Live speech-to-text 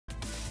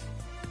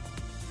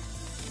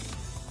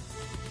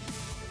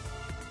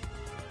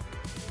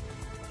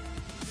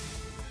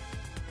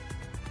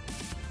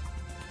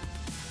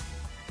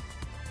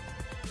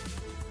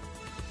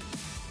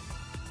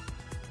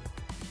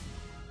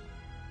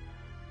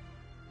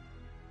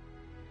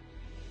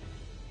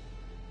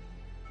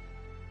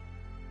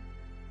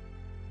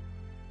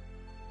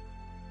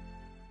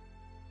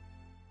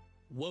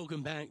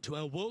Welcome back to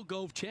our World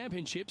Golf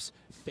Championships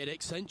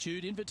FedEx St.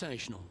 Jude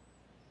Invitational.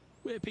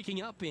 We're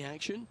picking up the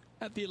action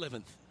at the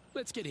 11th.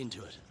 Let's get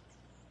into it.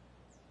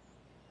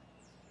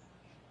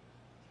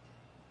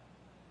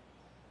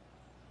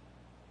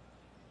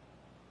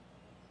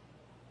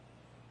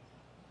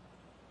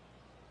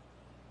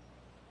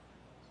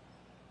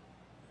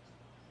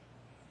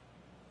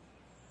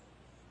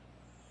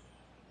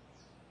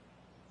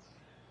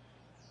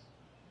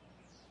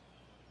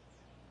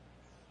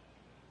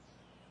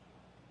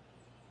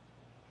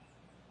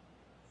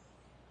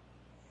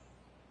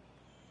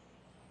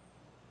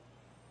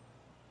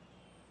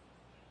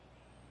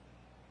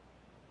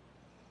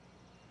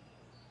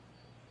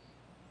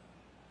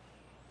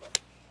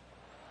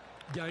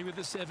 Going with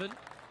the 7.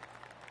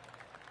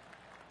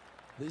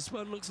 This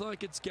one looks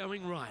like it's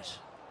going right.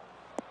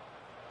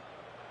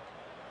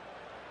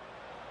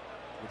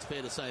 It's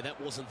fair to say that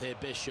wasn't their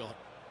best shot.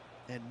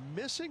 And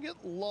missing it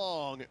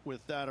long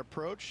with that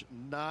approach,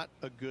 not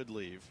a good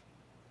leave.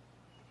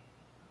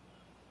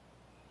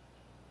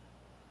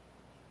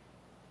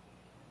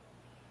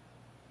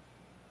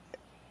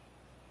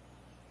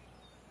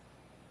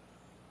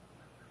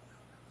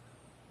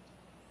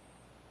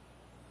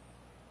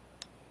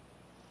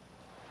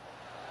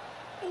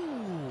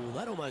 Ooh,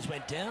 that almost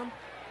went down.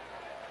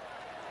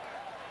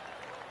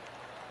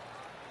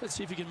 Let's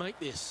see if you can make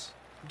this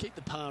and keep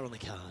the par on the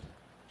card.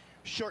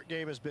 Short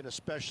game has been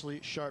especially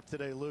sharp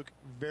today, Luke.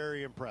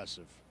 Very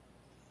impressive.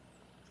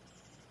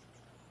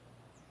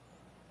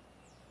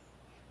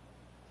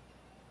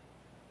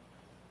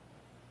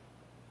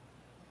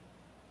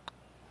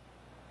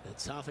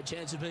 That's half a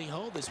chance of being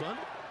holed, this one.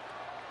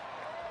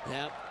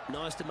 Now,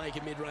 nice to make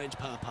a mid-range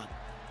par putt.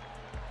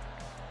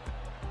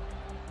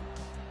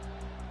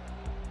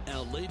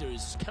 Our leader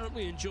is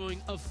currently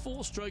enjoying a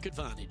 4-stroke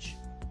advantage.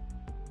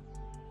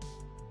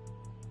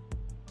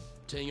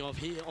 Teeing off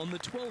here on the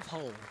 12th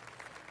hole.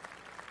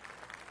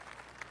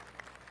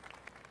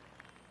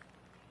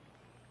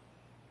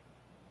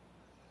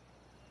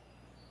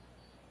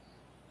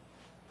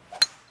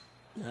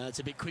 It's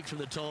a bit quick from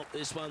the top.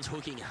 This one's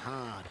hooking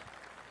hard.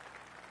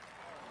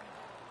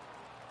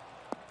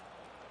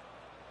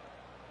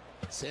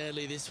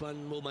 Sadly, this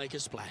one will make a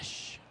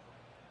splash.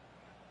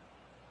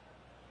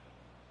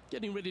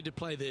 Getting ready to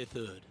play their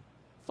third.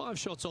 5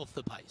 shots off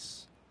the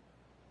pace.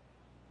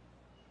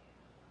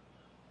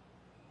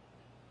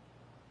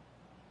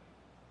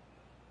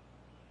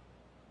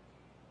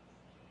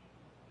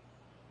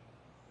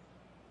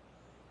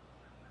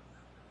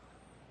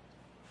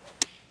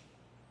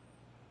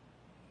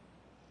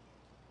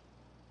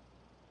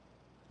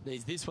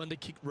 Needs this one to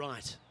kick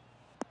right.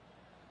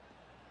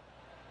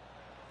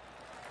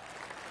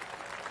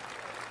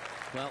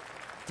 Well,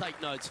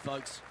 take notes,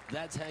 folks.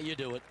 That's how you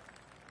do it.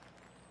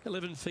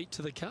 11 feet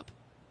to the cup.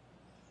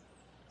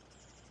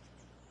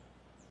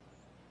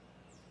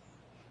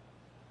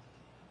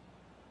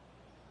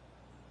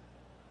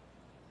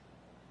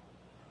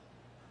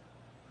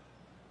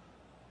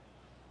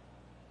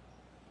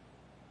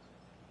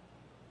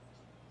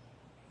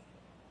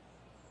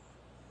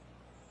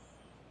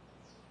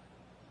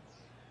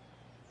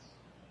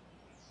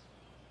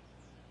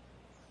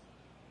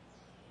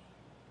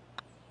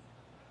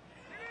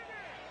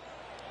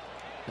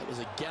 That was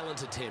a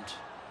gallant attempt.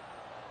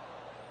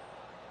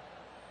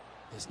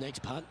 This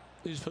next putt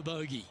is for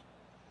bogey.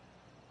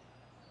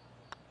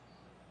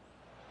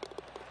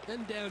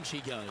 And down she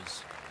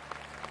goes.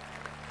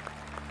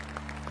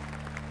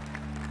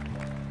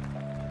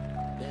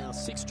 Now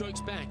 6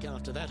 strokes back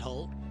after that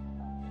hole.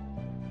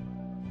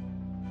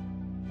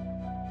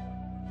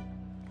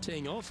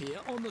 Teeing off here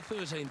on the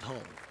 13th hole.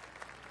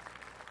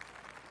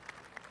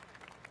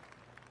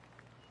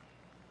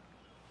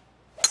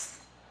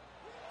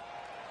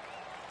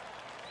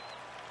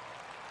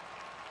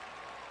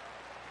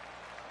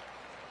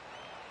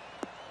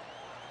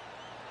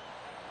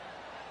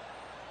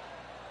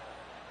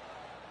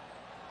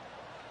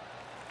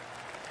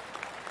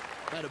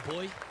 Atta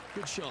boy,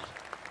 good shot.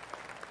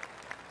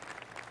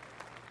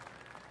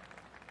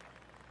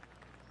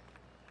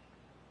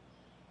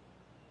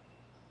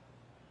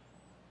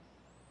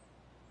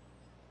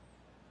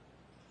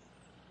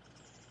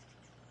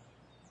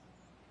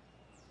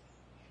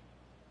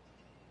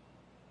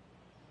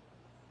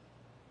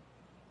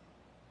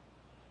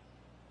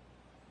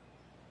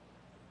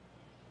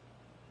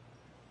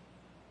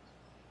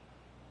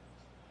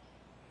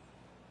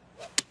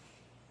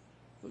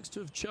 Looks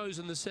to have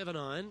chosen the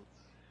 7-iron.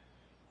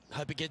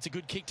 Hope it gets a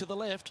good kick to the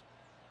left.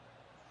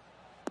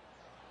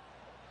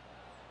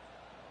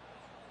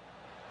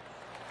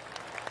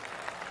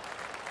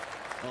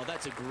 Oh,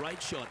 that's a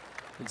great shot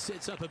and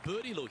sets up a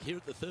birdie look here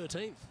at the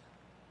 13th.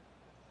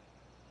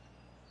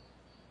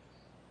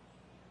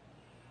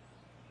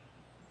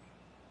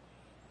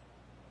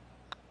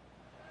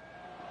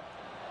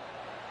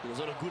 It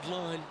was on a good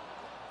line.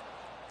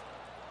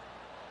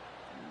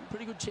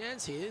 Pretty good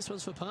chance here. This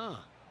one's for par.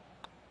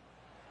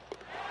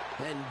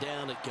 And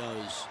down it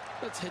goes.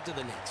 Let's head to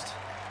the next.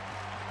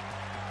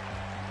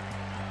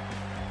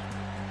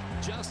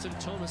 Justin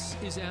Thomas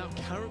is our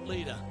current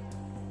leader.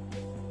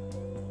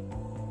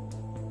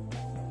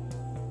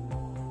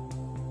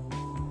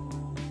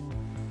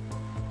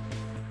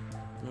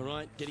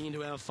 right, getting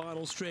into our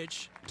final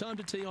stretch. Time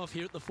to tee off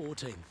here at the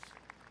 14th.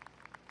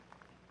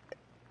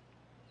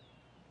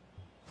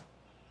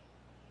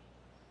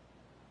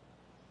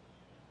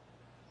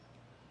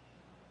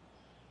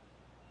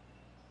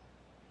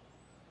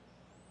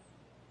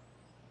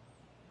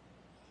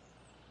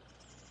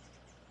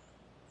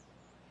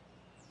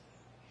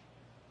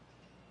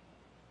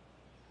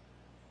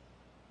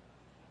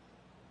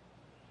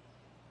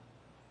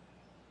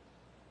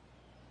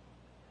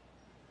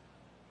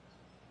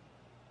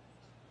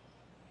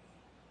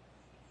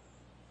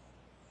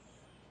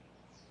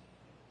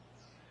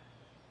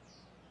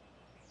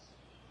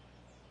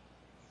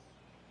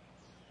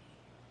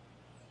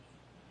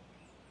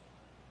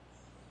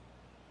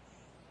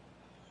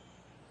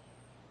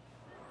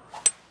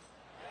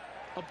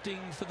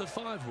 Opting for the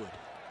 5-wood.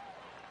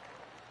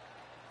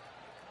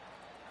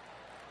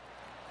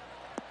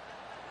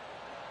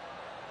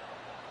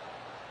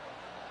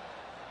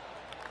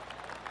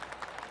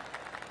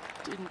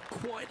 Didn't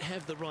quite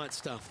have the right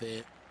stuff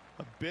there.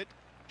 A bit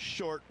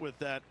short with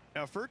that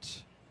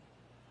effort.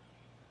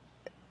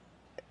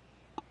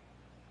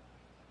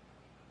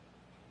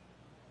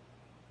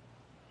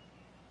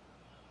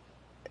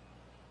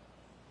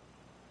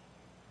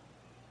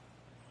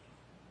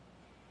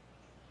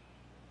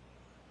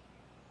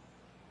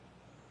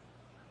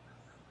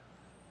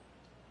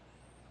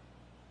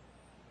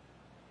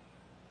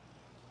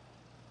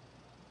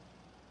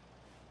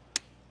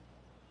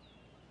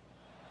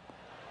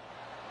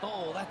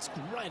 Oh, that's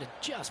great. It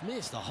just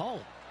missed the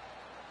hole.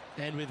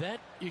 And with that,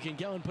 you can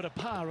go and put a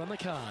par on the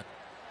card.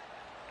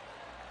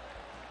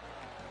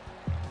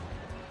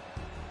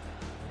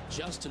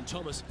 Justin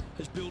Thomas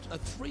has built a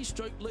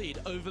 3-stroke lead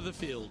over the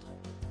field.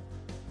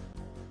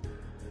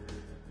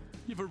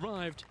 You've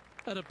arrived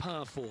at a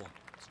par 4.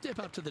 Step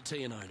up to the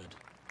tee and own it.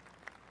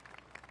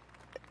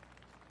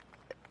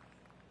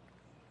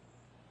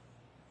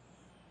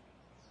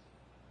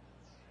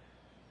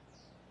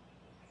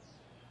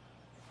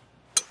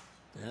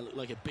 That looked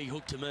like a big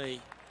hook to me.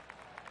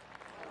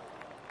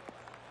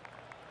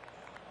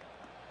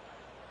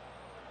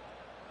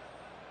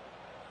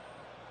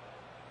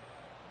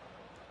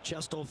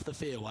 Just off the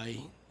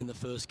fairway in the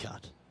first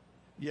cut.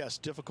 Yes,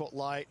 difficult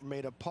lie.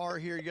 Made a par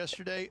here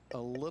yesterday. A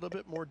little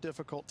bit more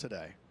difficult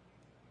today.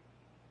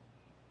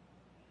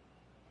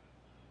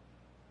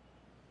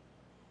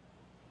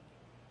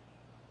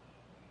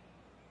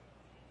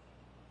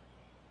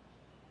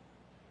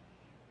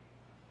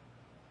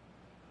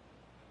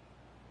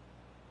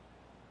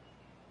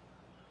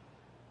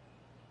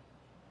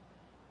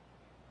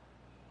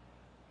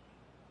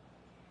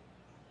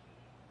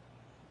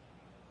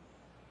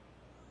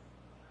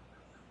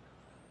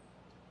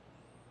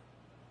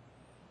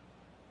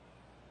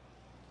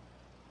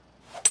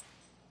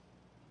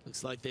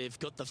 Looks like they've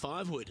got the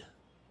 5-wood.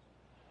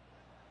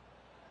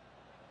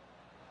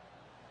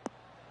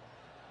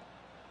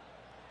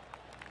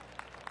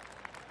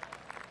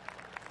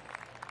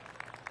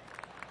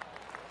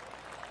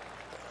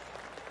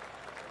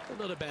 Well,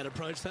 not a bad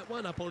approach, that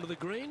one, up onto the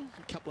green.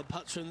 A couple of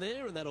putts from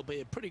there, and that'll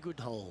be a pretty good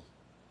hole.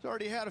 He's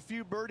already had a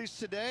few birdies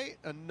today.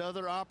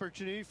 Another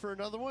opportunity for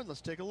another one. Let's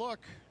take a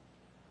look.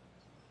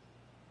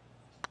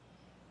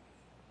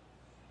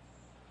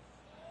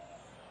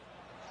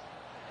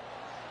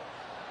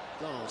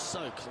 Oh,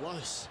 so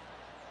close.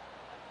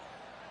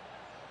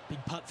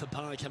 Big putt for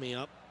par coming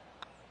up.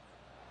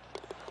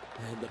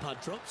 And the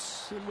putt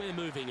drops, and we're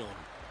moving on.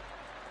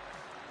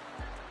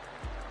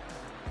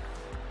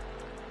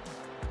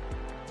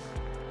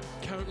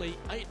 Currently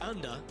 8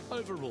 under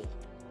overall.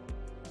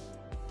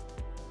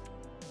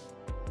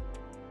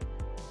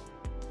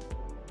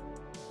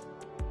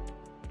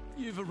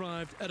 You've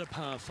arrived at a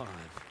par 5.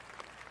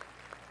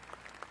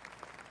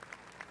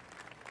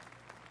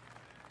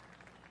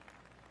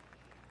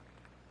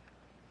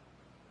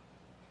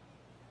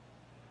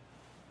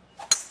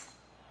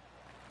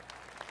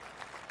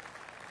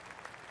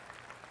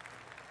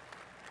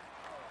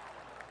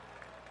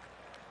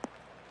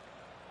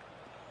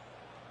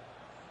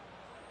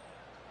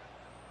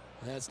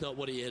 That's not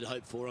what he had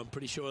hoped for, I'm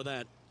pretty sure of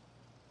that.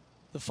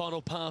 The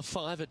final par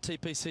 5 at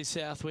TPC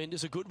Southwind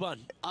is a good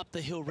one. Up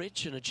the hill,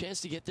 Rich, and a chance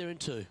to get there in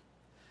 2.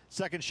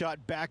 Second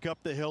shot back up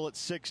the hill at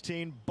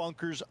 16.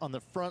 Bunkers on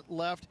the front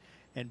left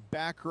and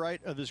back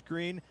right of this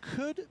green.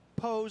 Could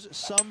pose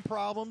some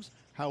problems.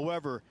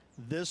 However,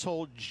 this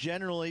hole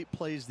generally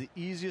plays the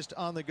easiest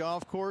on the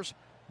golf course.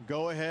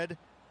 Go ahead,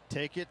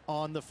 take it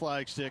on the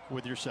flagstick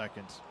with your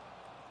seconds.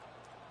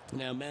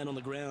 Now, man on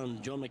the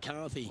ground, John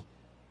McCarthy.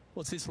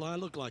 What's this lie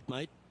look like,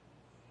 mate?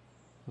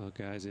 Well,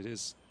 guys, it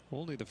is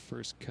only the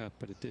first cut,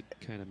 but it did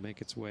kind of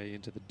make its way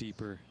into the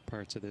deeper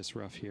parts of this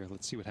rough here.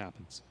 Let's see what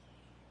happens.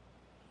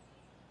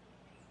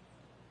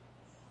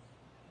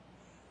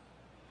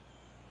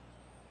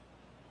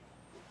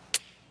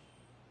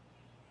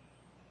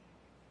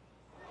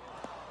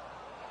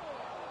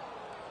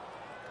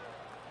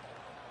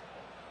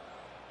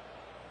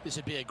 This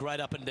would be a great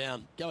up and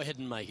down. Go ahead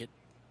and make it.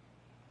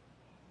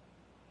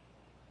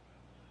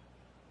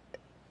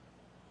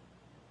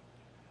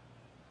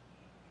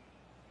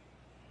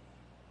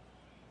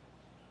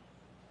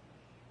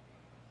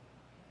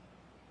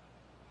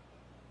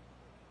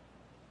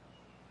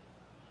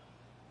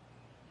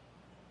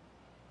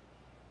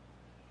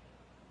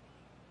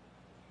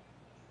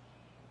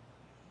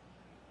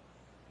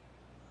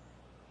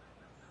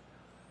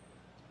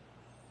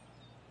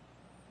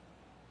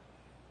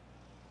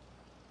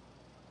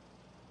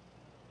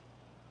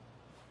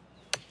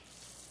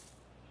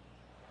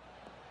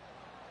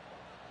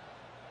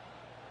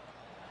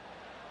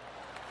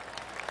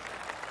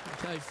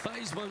 Okay,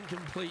 phase one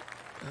complete.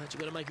 You've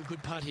got to make a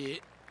good putt here.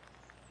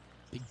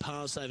 Big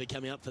par saver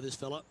coming up for this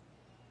fella.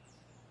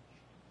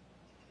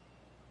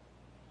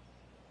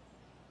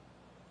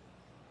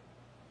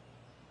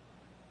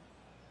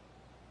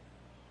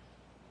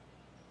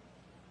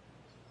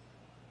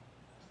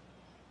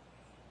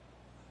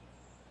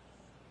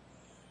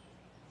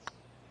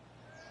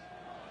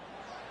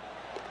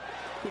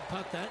 Good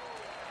putt, that.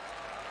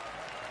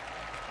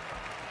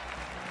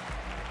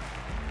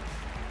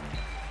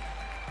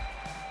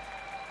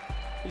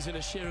 He's in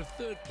a share of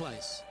third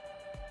place.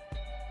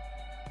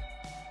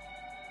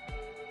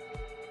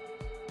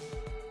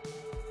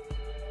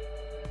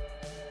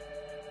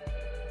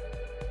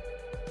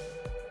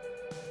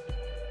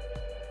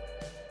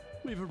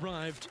 We've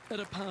arrived at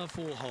a par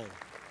 4 hole.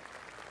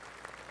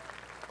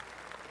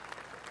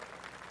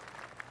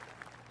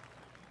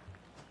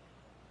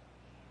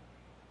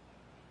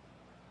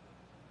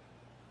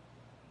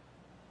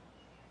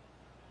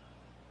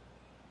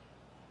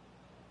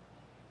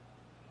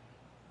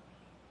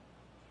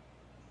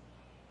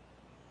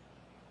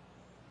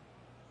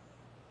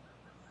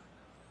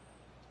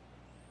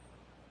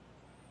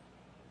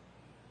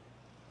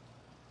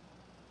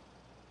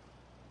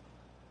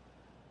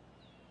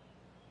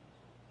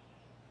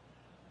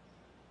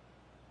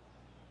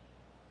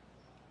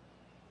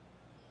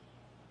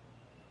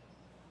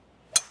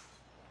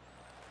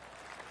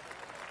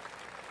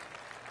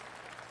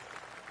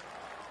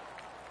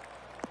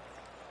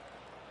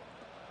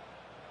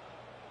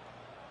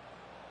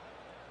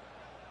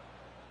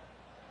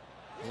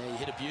 Yeah, you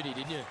hit a beauty,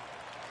 didn't you?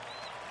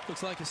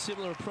 Looks like a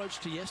similar approach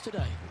to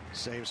yesterday.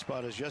 Same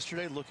spot as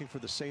yesterday, looking for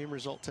the same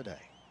result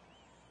today.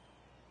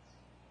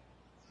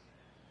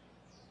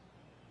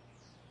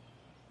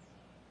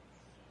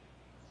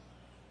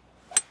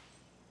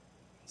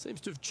 Seems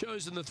to have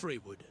chosen the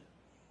 3-wood.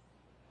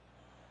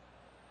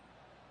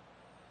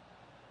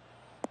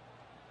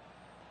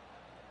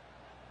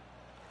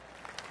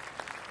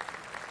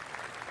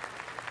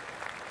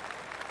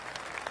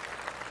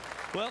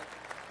 Well,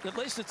 at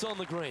least it's on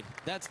the green.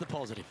 That's the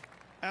positive.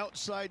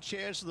 Outside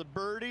chance of the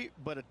birdie,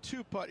 but a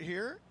 2-putt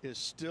here is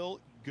still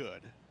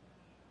good.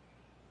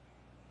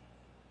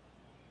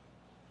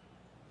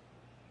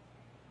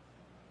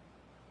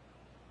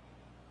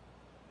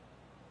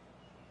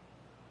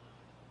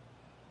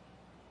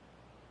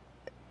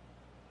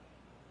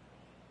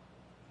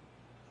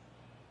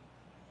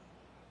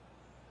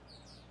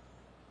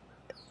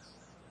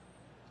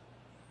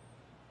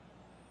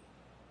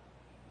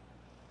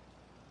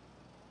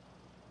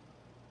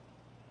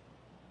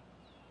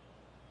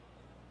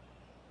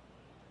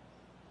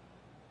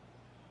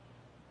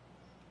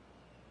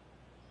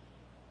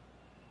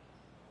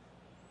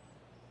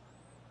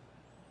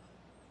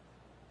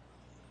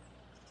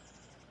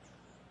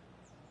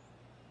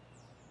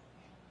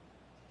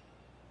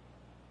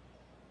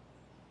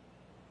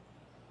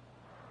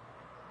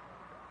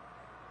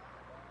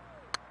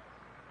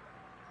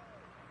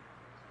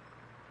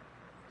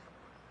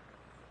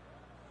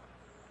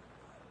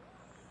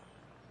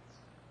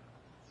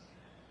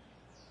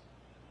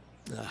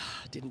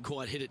 Didn't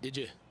quite hit it, did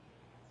you?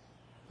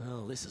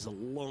 Well, this is a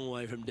long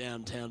way from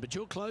downtown, but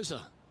you're closer.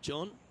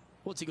 John,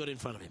 what's he got in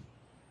front of him?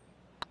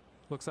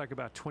 Looks like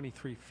about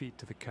 23 feet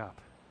to the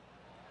cup.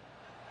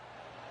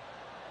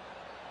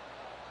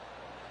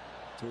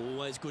 It's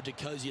always good to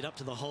cozy it up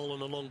to the hole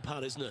on a long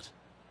putt, isn't it?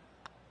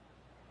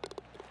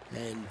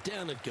 And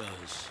down it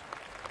goes.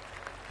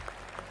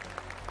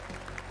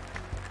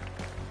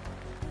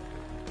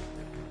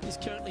 He's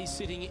currently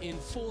sitting in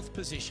 4th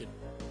position.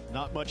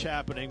 Not much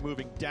happening,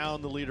 moving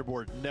down the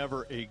leaderboard,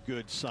 never a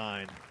good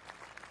sign.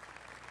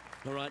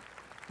 All right,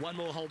 one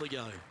more hole to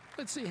go.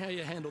 Let's see how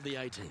you handle the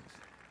 18th.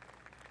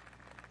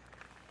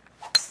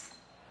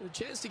 A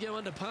chance to go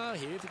under par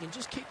here if you can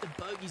just keep the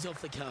bogeys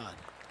off the card.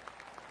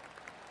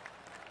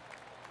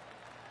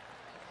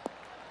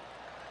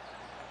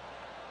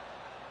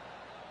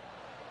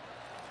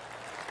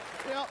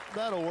 Yep,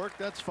 that'll work,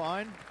 that's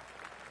fine.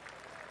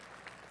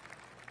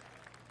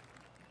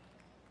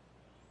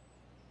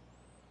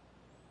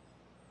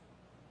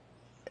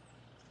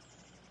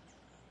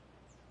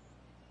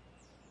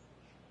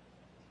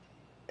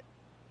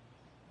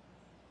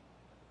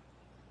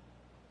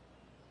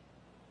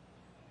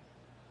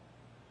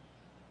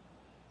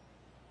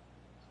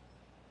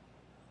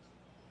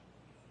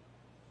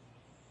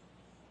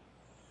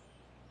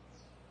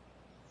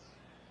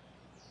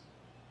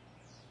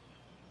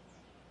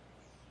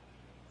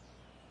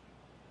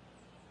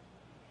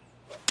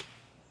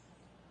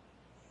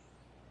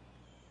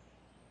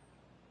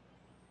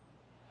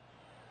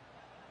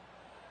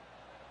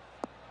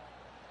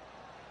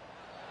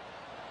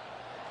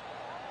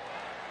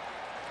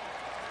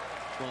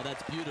 Well,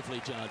 that's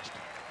beautifully judged.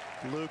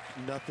 Luke,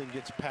 nothing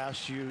gets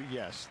past you.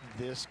 Yes,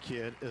 this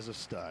kid is a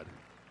stud.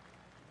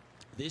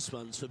 This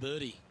one's for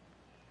birdie.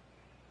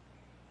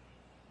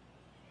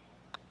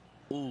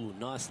 Ooh,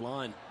 nice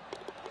line.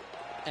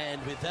 And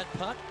with that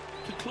putt,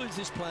 concludes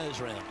this players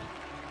round.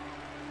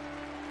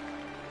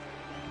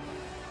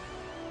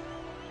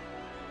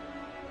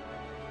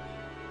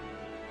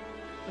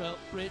 Well,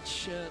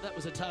 Rich, that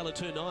was a tale of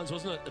two nines,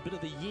 wasn't it? A bit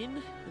of the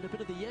yin and a bit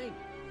of the yang.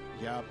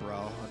 Yeah, bro.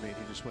 I mean,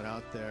 he just went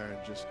out there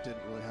and just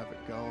didn't really have it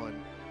going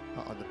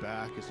on the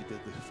back as he did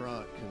the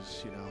front,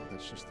 because, you know,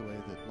 that's just the way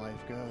that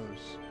life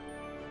goes.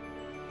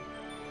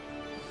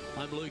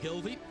 I'm Luke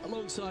Elvey,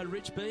 alongside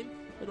Rich Beem,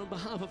 and on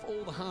behalf of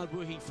all the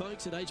hard-working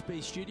folks at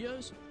HB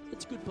Studios,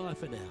 it's goodbye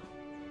for now.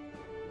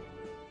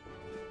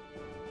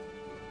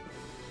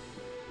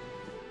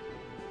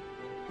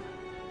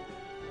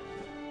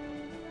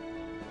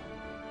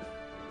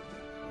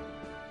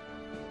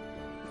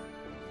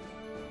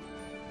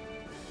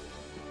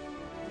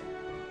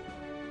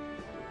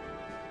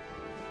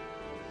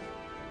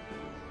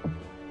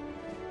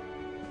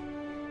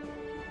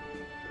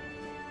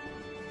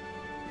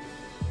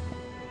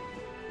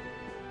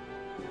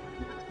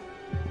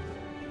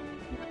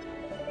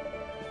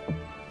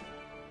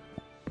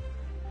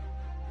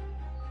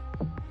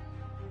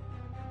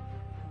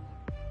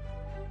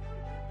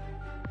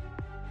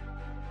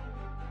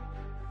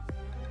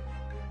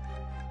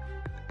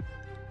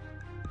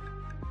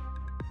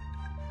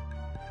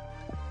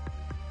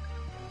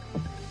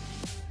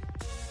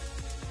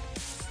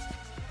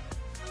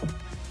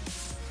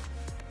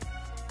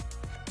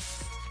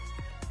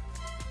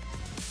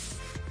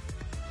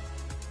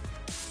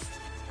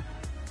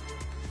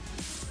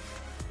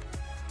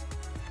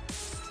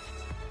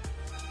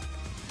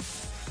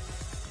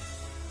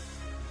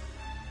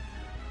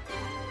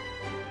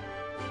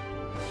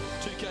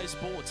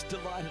 Sports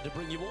delighted to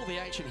bring you all the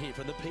action here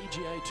from the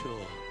PGA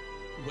Tour.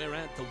 We're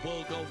at the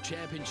World Golf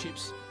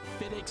Championships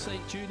FedEx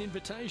St. Jude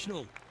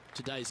Invitational.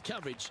 Today's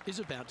coverage is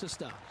about to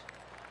start.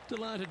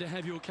 Delighted to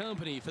have your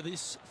company for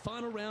this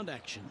final round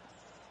action.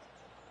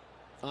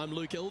 I'm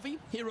Luke Elvey,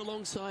 here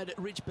alongside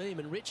Rich Beem.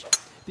 And Rich,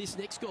 this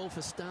next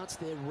golfer starts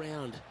their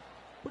round.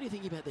 What do you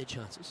think about their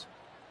chances?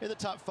 In the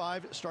top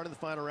 5, starting the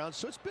final round,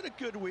 so it's been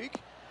a good week,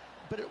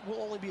 but it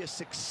will only be a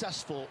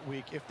successful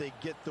week if they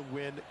get the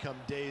win come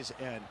day's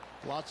end.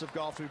 Lots of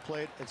golf we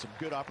played and some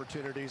good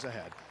opportunities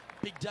ahead.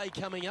 Big day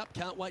coming up.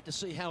 Can't wait to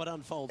see how it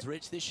unfolds,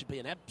 Rich. This should be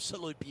an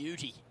absolute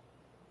beauty.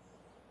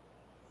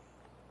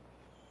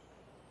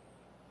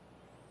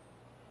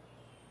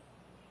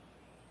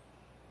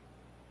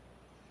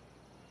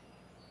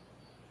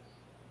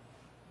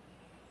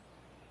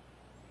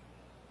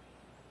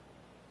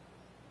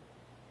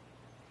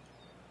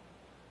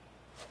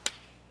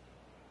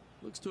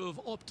 Looks to have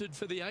opted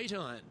for the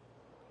 8-iron.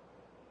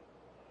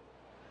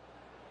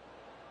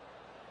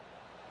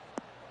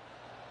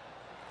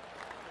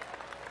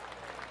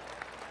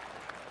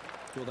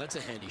 Well, that's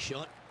a handy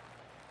shot.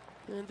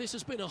 And this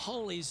has been a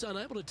hole he's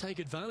unable to take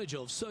advantage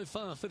of so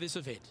far for this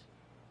event.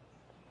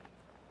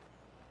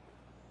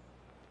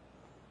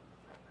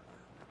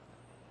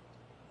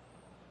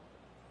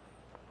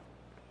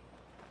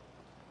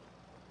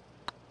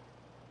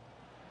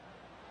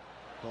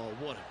 Oh,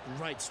 what a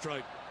great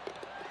stroke.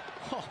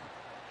 Oh,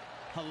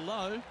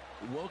 hello.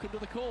 Welcome to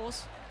the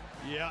course.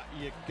 Yeah,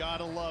 you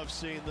gotta love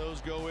seeing those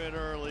go in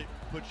early.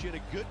 Puts you in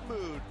a good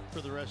mood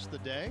for the rest of the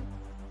day.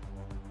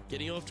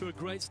 Getting off to a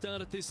great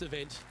start at this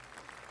event.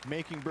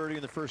 Making birdie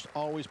in the first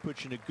always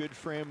puts you in a good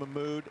frame of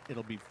mood.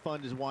 It'll be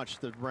fun to watch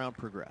the round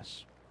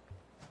progress.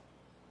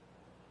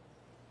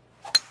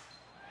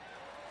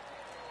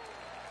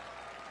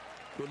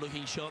 Good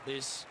looking shot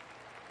this.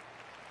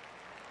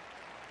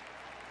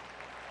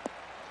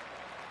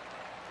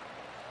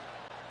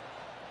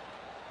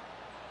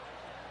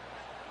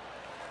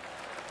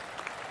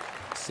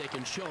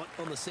 Second shot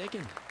on the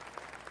second.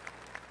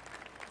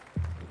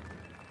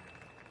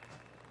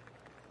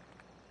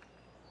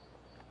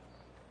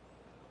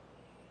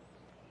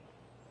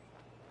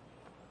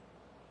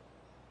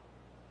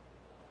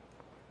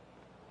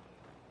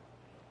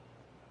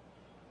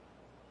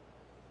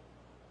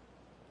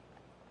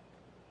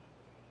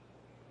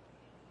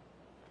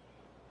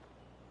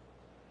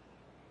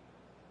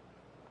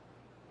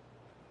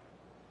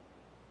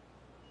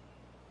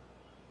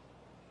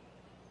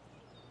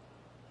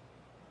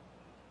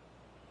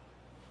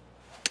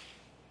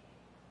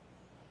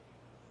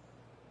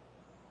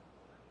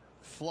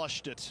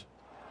 Flushed it.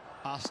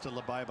 Hasta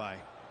la bye-bye.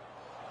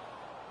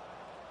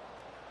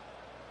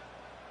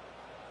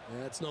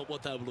 That's not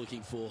what they were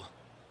looking for.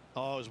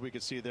 Oh, as we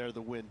can see there,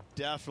 the wind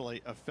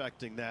definitely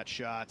affecting that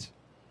shot.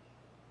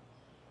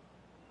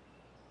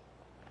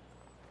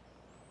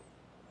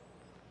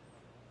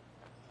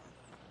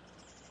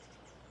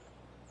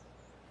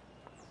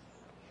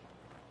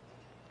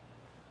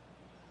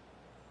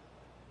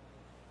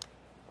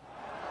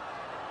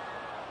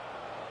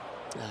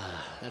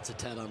 That's a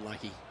tad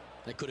unlucky.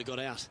 They could have got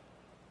out.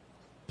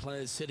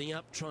 Players setting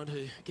up, trying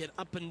to get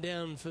up and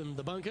down from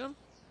the bunker.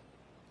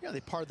 Yeah, they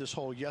parred this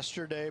hole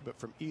yesterday, but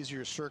from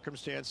easier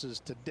circumstances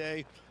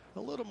today. A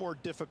little more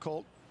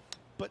difficult,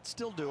 but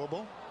still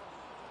doable.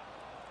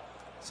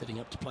 Setting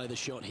up to play the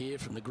shot here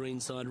from the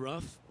greenside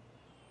rough.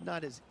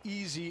 Not as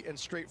easy and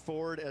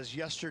straightforward as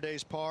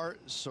yesterday's par,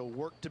 so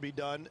work to be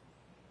done.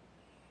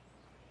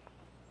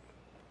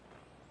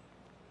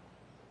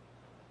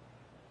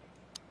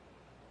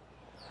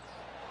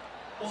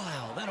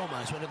 Wow, that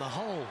almost went in the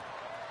hole.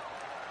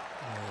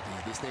 Oh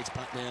dear, this next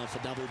putt now for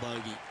double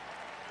bogey.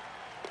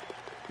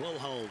 Well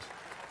hold.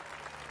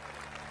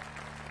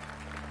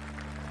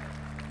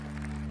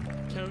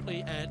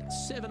 Currently at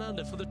 7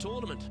 under for the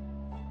tournament.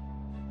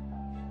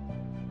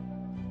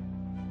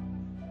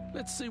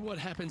 Let's see what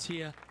happens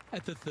here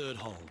at the third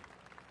hole.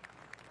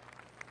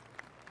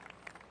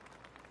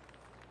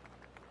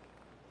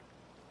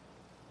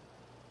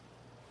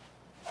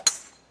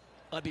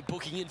 I'd be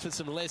booking in for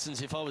some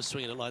lessons if I was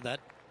swinging it like that.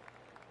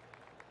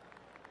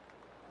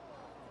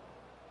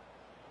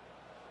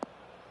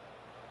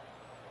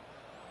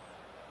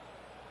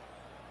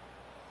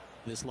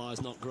 This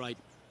lie's not great.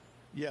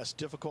 Yes,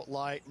 difficult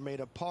lie.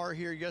 Made a par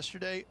here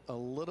yesterday. A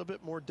little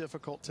bit more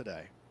difficult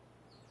today.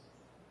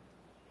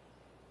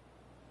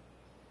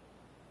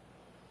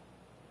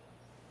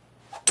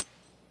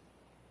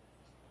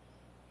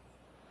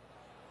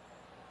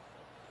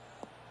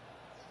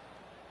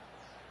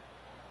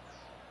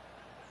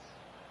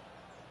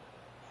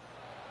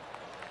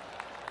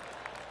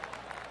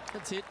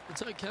 That's it.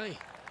 It's okay.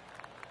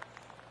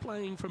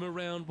 Playing from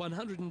around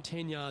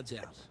 110 yards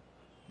out.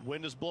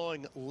 Wind is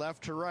blowing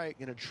left to right.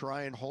 Going to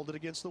try and hold it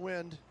against the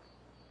wind.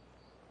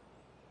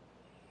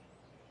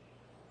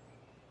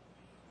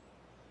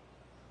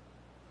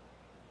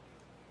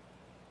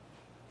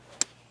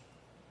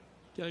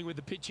 Going with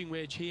the pitching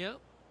wedge here.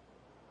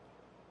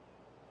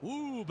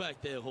 Woo,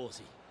 back there,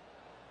 horsey.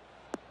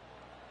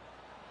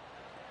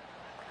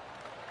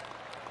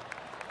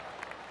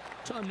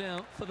 Time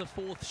now for the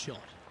fourth shot.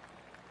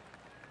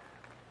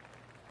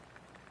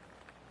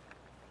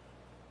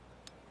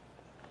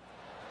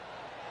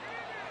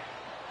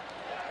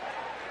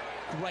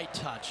 Great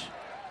touch.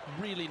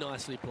 Really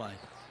nicely played.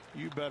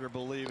 You better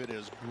believe it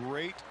is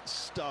great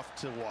stuff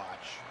to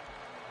watch.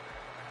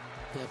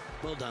 Yep,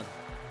 well done.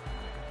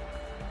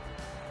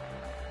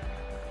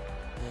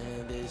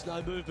 And there's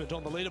no movement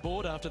on the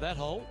leaderboard after that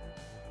hole.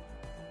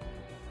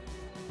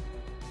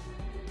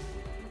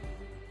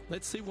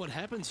 Let's see what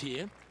happens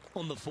here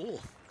on the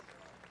fourth.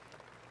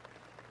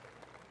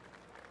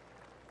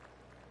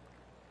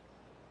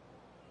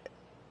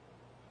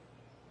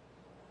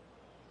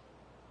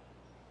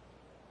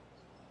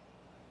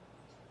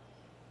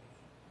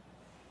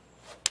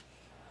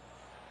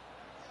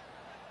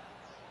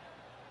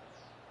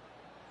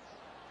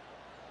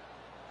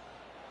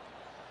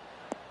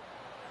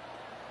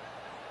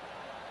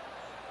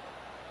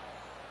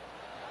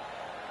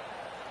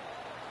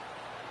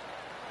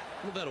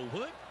 Well, that'll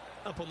work.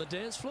 Up on the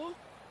dance floor.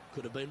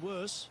 Could have been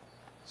worse.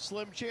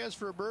 Slim chance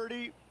for a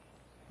birdie,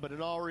 but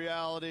in all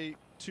reality,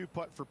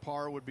 2-putt for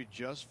par would be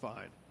just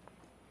fine.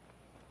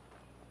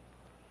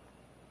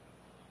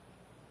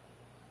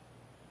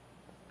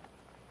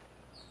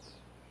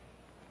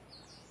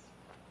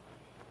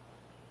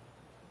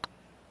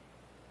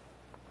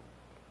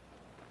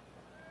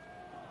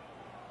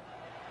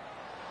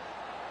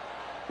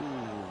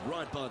 Ooh,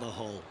 right by the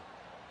hole.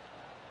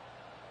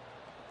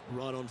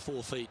 Right on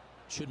 4 feet.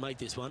 Should make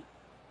this one.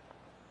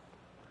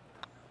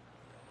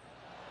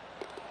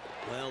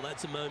 Well,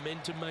 that's a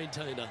momentum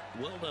maintainer.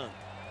 Well done.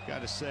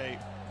 Got to say,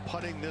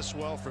 putting this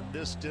well from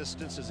this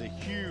distance is a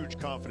huge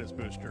confidence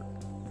booster.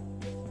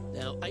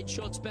 Now 8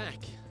 shots back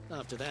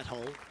after that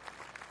hole.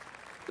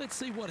 Let's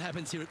see what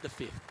happens here at the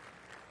fifth.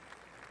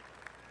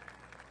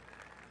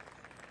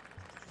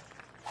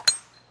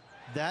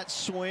 That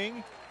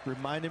swing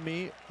reminded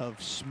me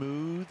of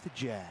smooth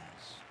jazz.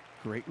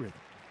 Great rhythm.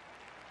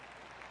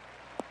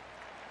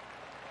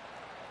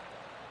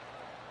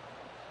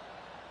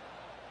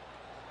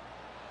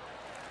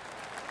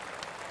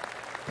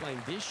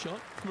 Playing this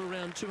shot from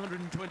around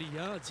 220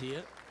 yards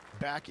here.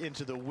 Back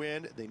into the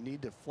wind. They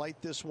need to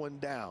flight this one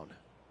down.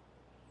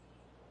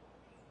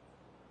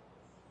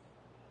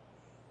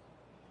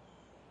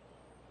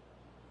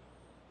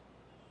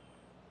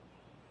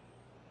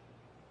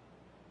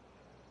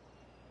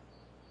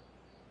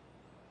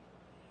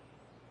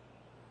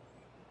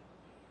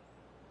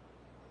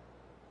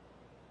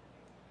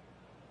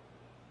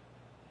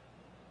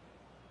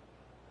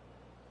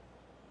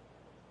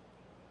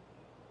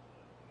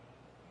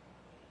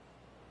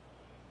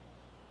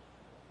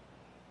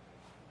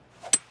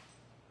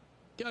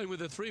 Going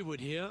with a 3-wood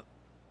here.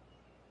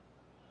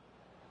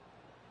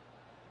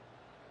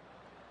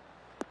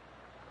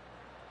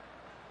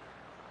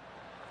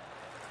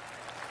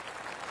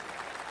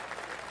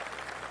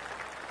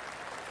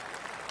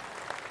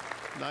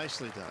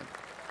 Nicely done.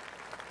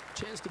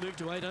 Chance to move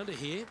to 8 under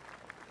here.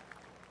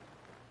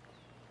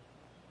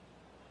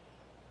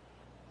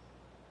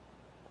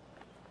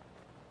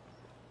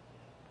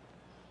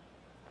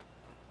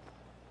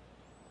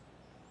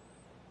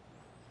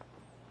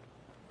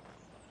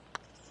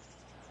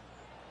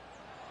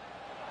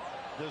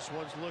 This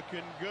one's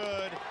looking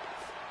good.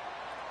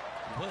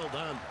 Well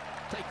done.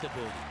 Take the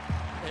birdie.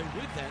 And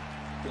with that,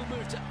 we'll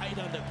move to 8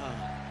 under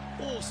par.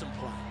 Awesome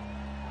play.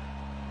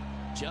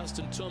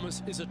 Justin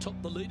Thomas is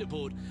atop the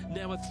leaderboard.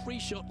 Now a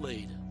 3-shot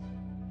lead.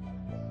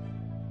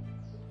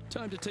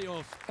 Time to tee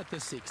off at the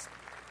 6th.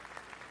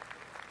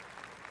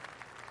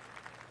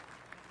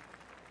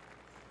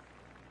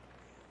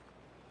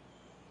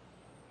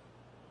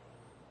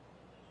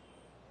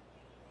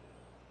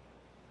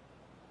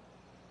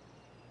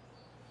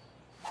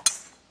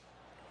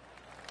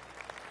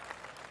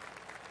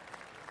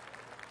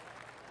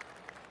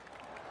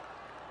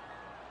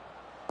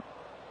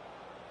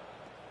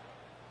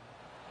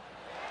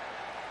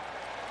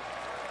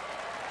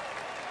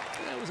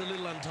 was a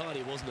little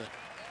untidy, wasn't it?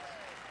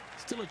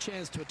 Still a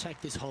chance to attack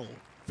this hole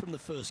from the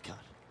first cut.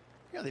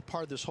 Yeah, they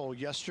parred this hole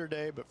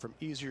yesterday, but from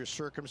easier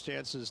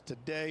circumstances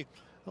today,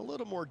 a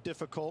little more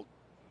difficult,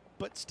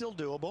 but still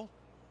doable.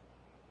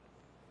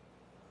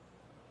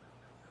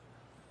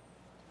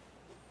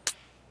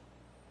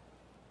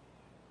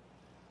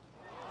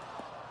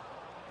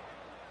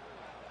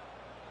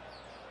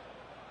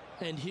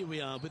 And here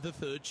we are with the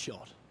third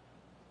shot.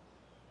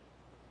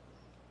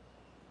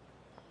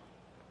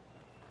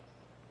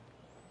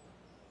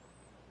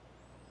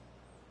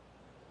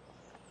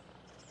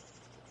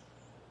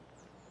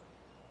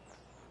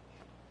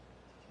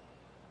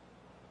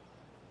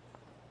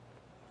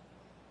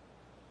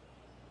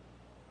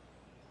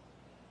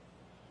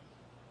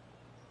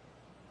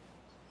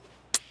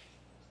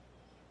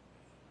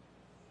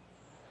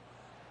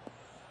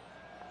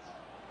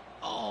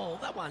 Oh,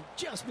 that one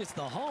just missed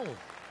the hole.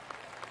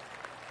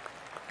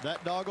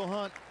 That dog will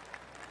hunt.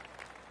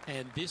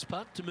 And this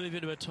putt to move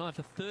into a tie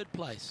for third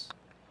place.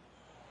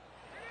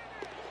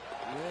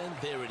 And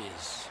there it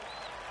is.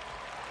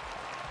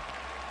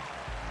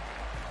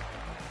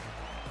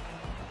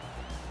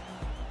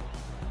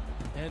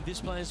 And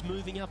this player's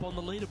moving up on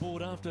the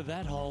leaderboard after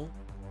that hole.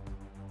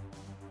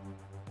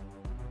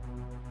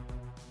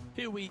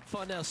 Here we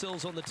find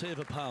ourselves on the tee of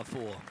a par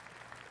 4.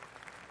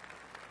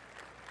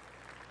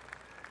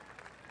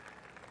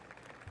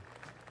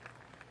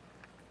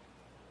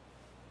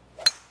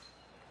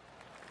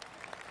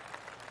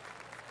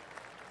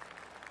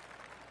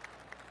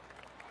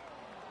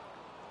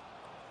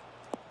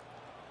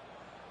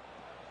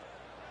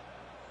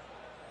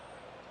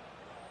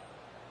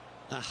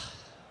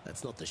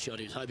 That's not the shot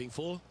he was hoping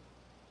for.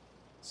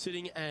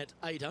 Sitting at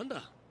 8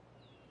 under.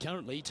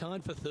 Currently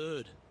tied for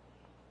third.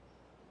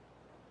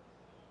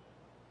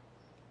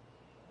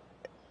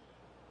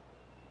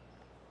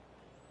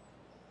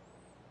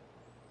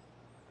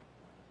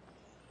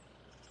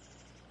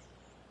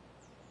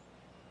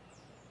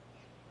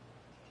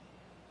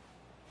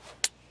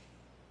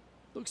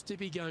 Looks to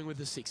be going with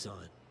the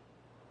 6-iron.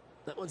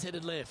 That one's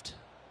headed left.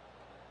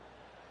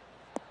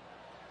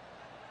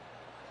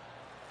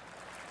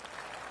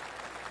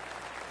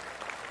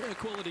 Yeah,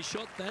 quality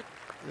shot that.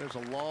 There's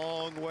a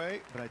long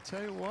way, but I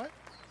tell you what,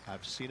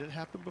 I've seen it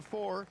happen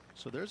before,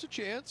 so there's a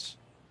chance.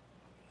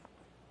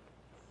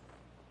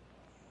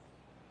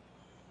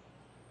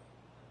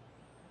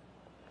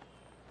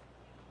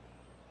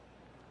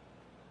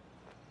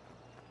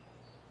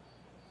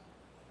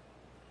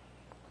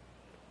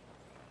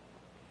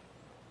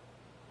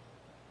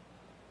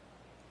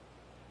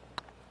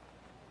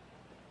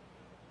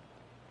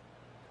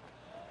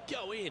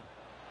 Go in.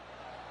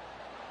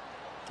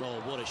 Oh,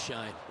 what a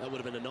shame. That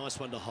would have been a nice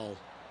one to hole.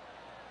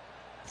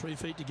 3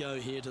 feet to go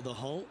here to the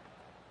hole.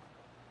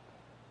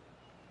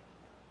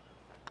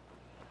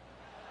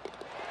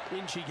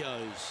 In she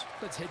goes.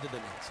 Let's head to the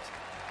next.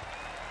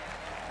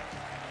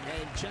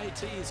 And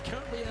JT is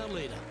currently our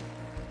leader.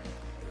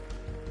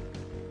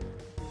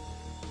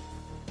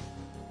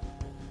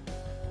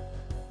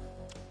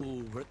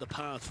 Ooh, we're at the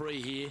par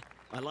 3 here.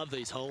 I love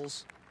these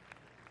holes.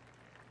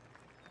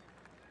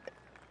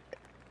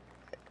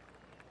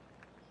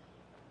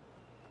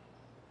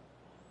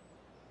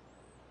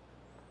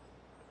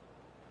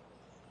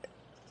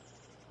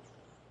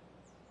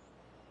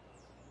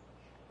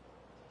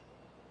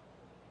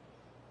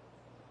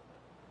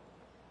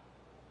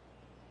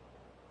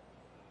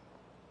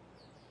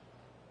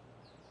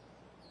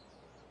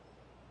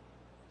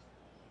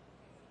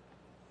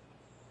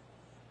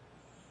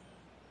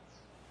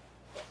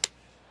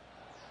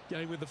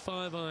 Going with the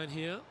 5-iron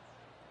here.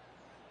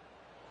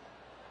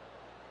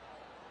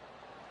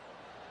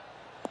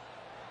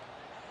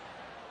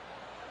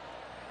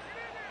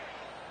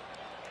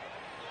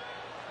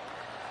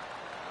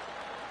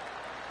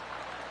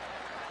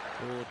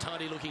 Oh,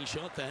 tidy looking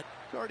shot that.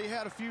 Already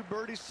had a few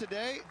birdies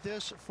today.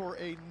 This for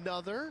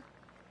another.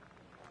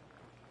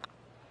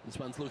 This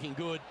one's looking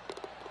good.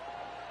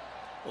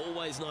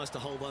 Always nice to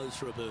hold those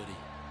for a birdie.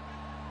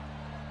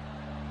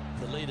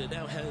 The leader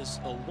now has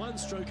a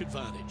 1-stroke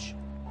advantage.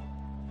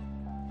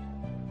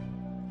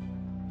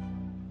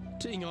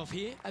 Teeing off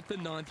here at the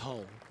 9th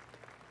hole.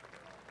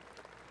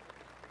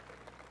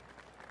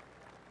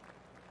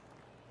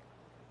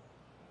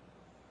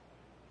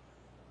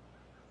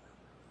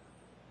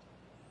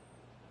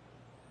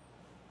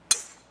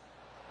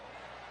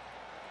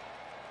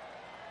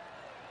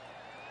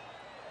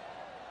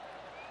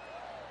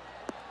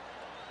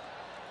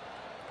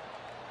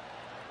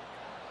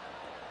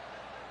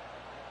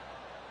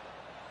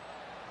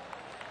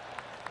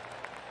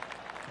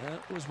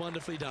 That was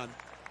wonderfully done.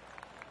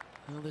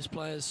 Well, this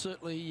player is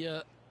certainly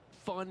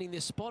finding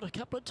this spot a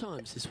couple of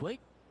times this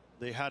week.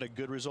 They had a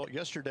good result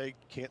yesterday.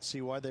 Can't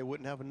see why they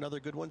wouldn't have another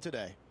good one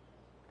today.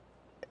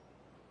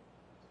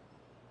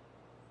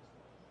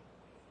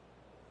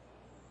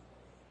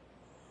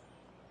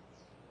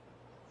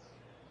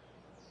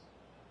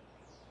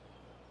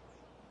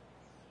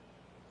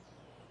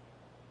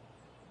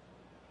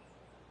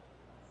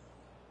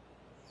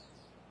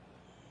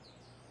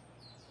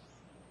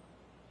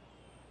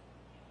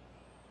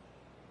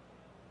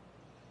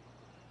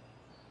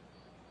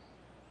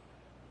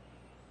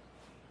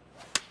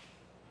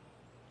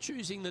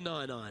 choosing the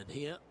 9-iron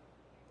here.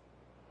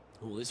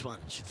 Oh, this one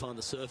should find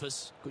the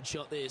surface. Good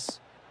shot, this.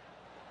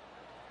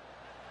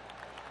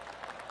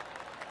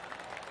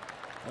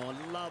 Oh,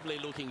 lovely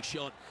looking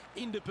shot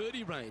into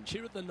birdie range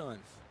here at the 9th.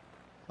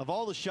 Of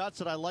all the shots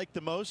that I like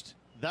the most,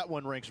 that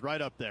one ranks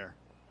right up there.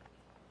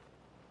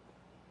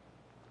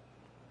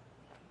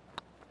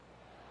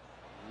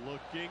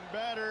 Looking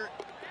better.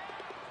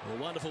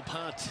 A wonderful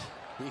putt.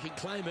 You can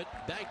claim it.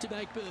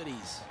 Back-to-back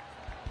birdies.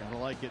 Kind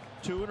of like it.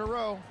 2 in a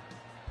row.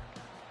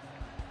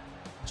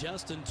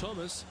 Justin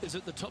Thomas is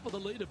at the top of the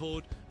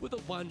leaderboard with a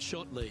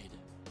 1-shot lead.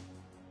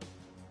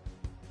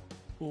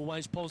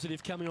 Always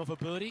positive coming off a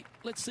birdie.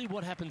 Let's see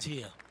what happens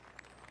here.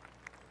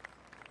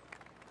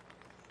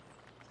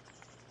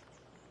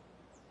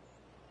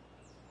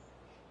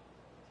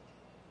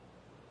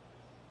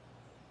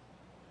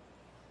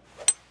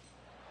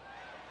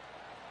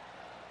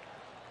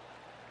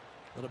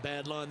 Not a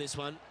bad line, this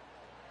one.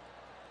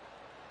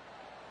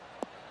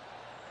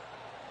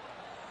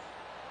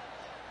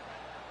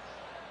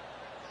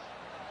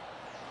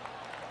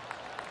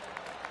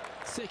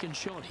 Second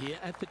shot here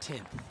at the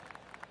 10th.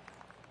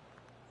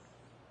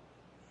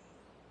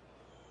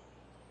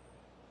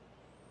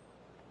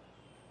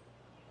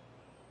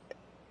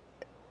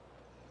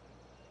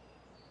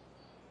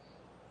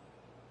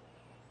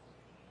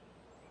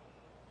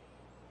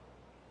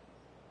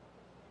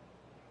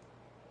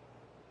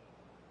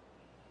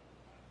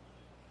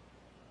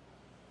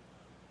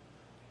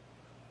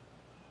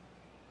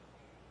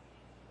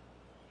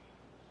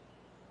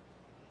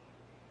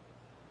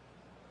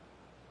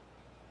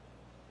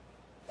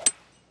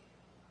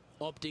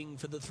 Opting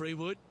for the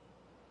 3-wood.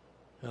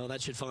 Well,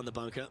 that should find the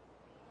bunker.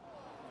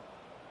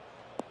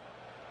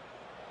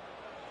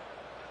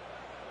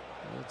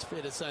 Well, it's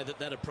fair to say that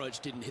that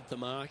approach didn't hit the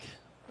mark.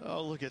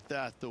 Oh, look at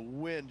that. The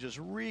wind just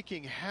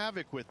wreaking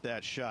havoc with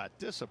that shot.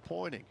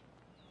 Disappointing.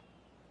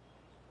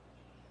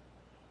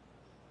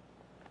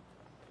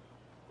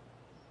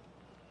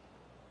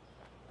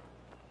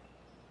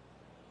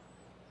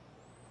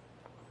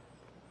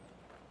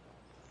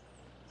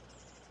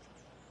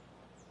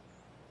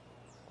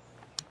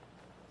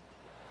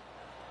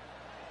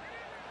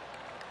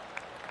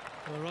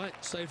 All right,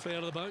 safely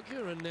out of the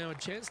bunker, and now a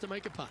chance to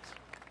make a putt.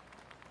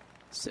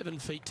 7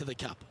 feet to the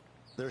cup.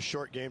 Their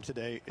short game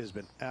today has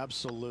been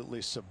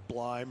absolutely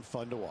sublime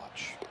fun to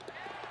watch.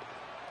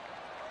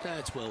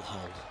 That's well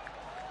holed.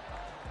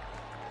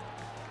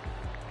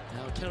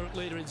 Our current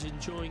leader is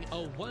enjoying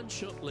a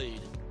 1-shot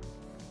lead.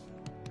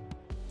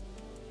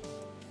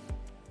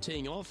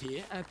 Teeing off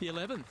here at the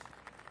 11th.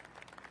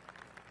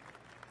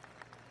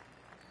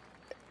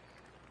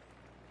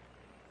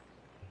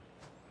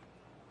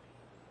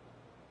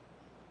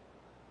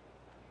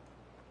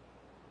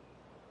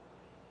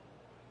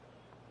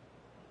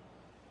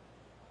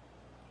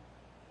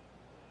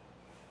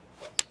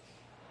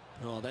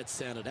 Oh, that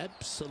sounded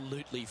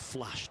absolutely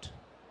flushed.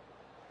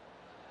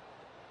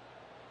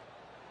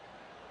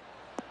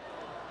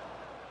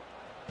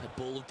 That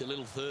ball looked a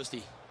little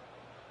thirsty.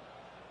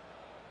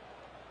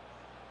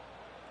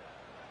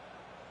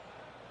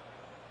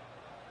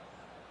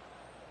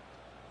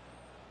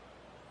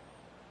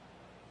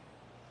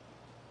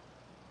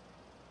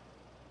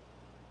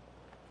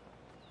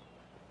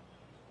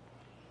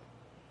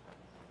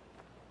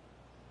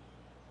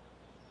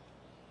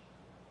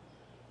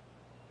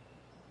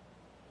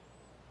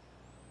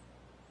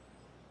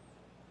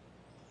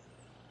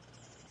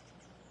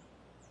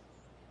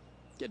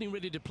 Getting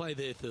ready to play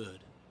their 3rd.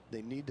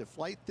 They need to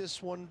flight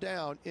this one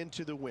down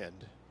into the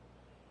wind.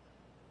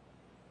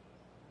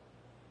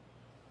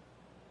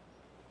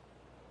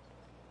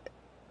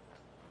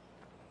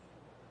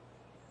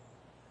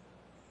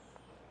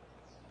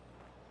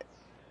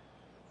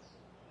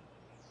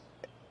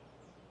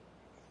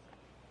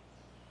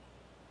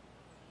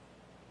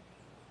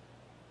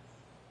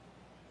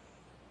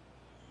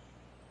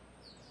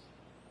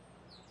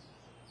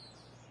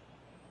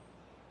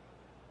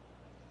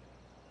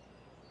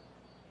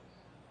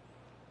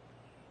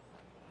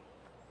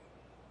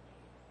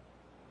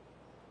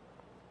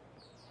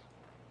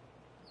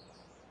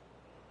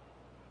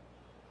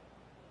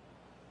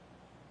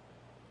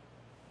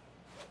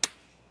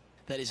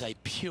 That is a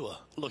pure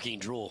looking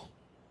draw.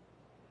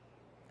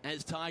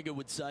 As Tiger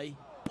would say,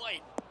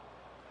 wait.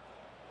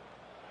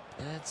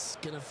 That's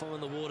going to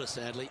find the water,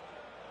 sadly.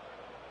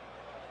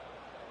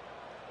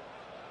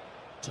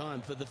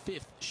 Time for the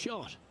 5th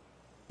shot.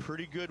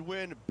 Pretty good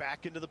wind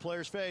back into the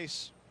player's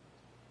face.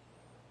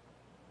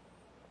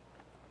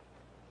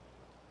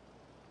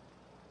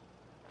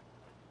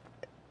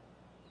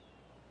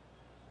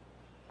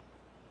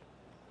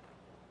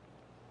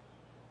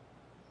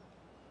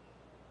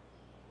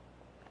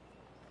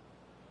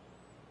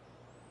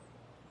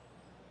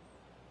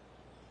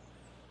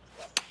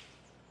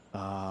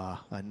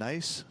 A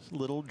nice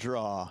little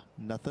draw.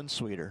 Nothing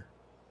sweeter.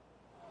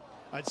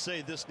 I'd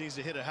say this needs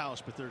to hit a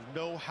house, but there's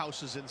no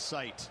houses in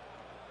sight.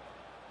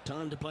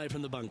 Time to play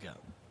from the bunker.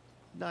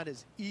 Not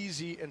as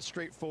easy and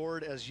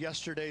straightforward as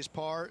yesterday's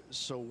par,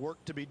 so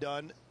work to be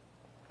done.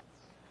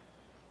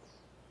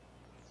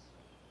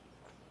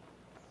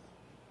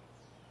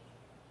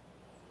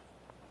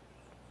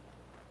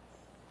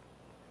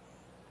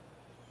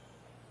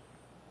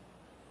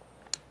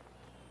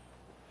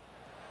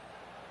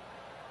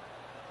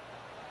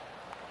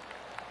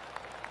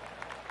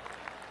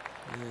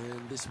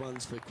 And this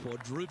one's for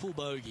quadruple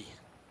bogey.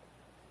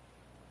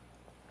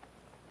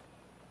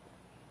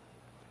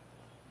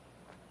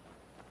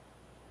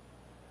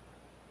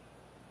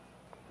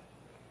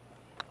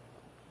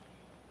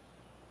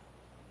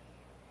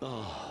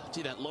 Oh,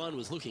 gee, that line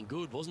was looking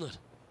good, wasn't it?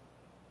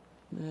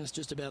 It's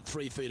just about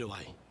 3 feet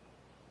away.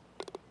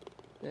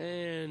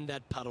 And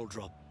that puddle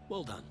drop.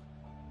 Well done.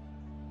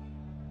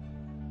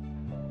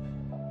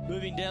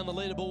 Moving down the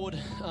leaderboard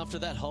after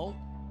that hole.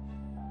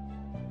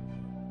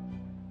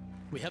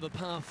 We have a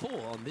par 4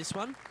 on this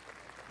one.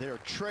 They're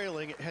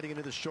trailing heading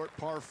into the short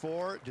par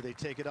 4. Do they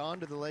take it on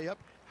to the layup?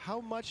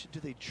 How much do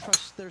they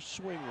trust their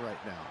swing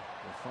right now?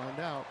 We'll find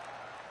out.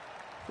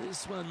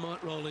 This one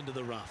might roll into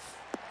the rough.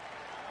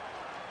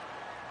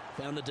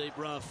 Found the deep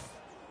rough.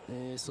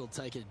 This will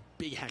take a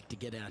big hack to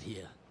get out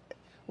here.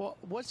 Well,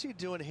 what's he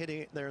doing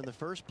hitting it there in the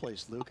first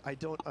place, Luke? I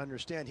don't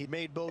understand. He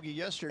made bogey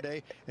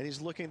yesterday, and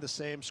he's looking at the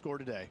same score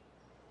today.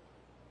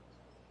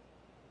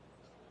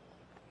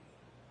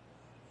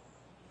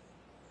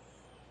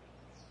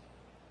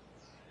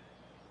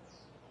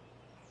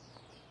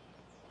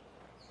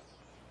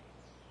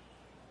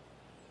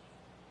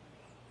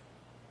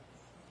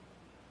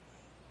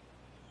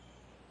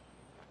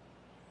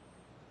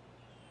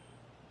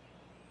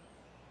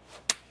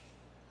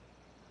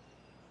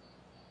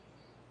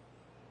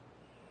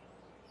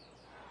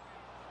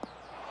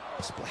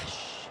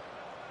 Splash.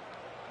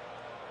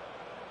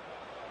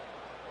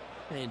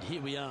 And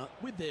here we are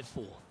with their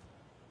 4th.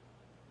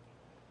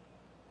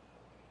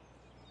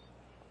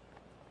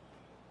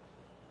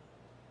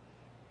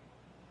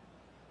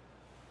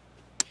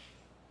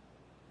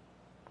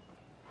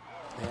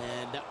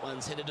 And that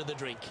one's headed to the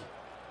drink.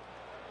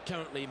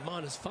 Currently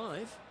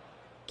 -5.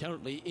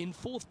 Currently in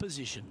 4th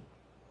position.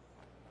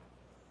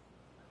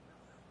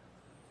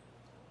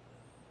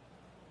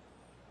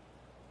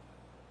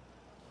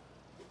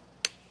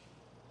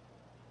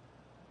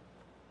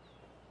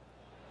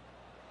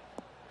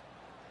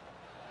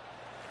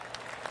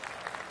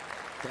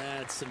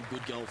 That's some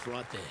good golf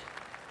right there.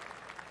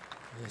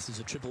 This is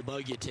a triple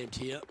bogey attempt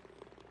here.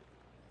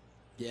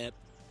 Yep,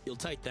 he'll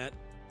take that.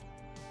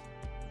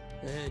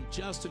 And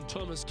Justin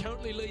Thomas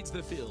currently leads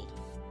the field.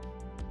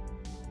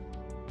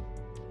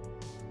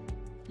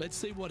 Let's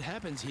see what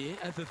happens here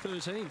at the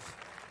 13th.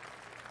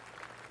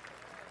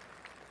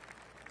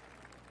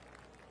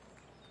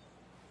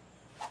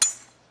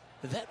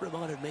 That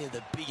reminded me of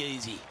the Big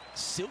Easy.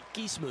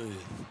 Silky smooth.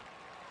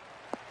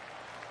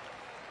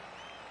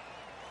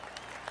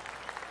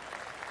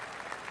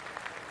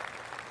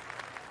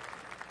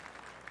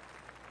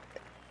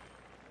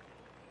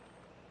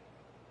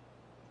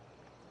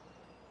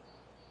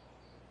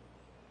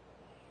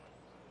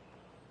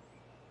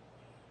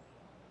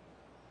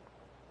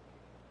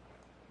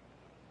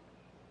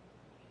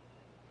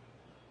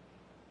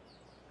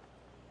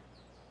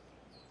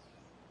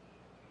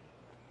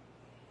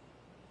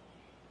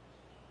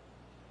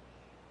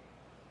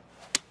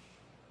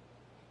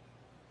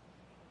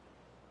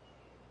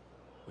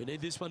 We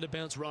need this one to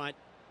bounce right.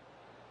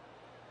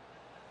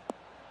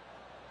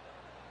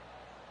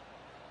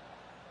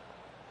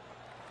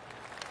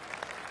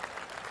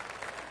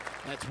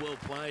 That's well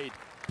played.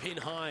 Pin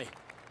high.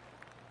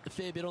 A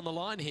fair bit on the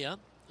line here.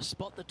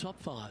 Spot the top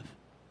 5.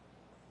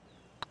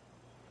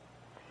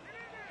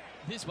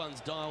 This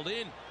one's dialed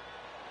in.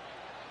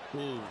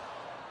 Ooh.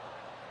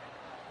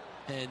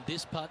 And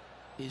this putt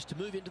is to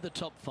move into the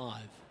top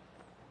 5.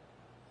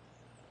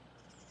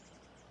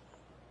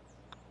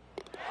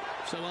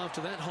 So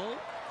after that hole,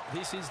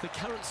 this is the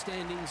current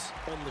standings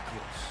on the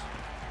course.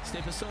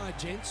 Step aside,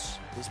 gents.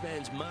 This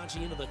man's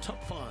marching into the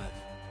top 5.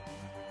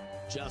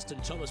 Justin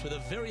Thomas with a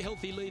very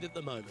healthy lead at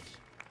the moment.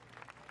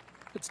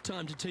 It's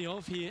time to tee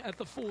off here at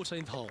the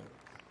 14th hole.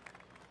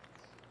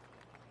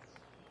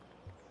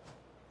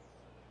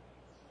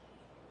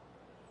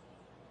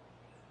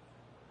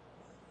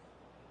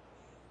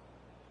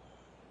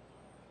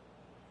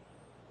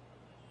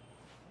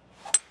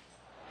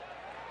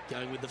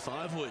 Going with the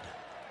 5-wood.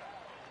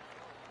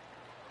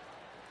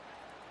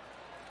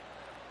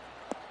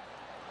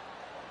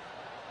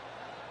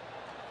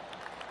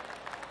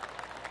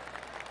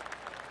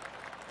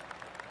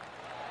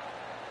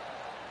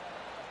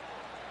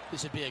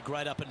 This would be a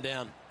great up and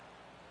down.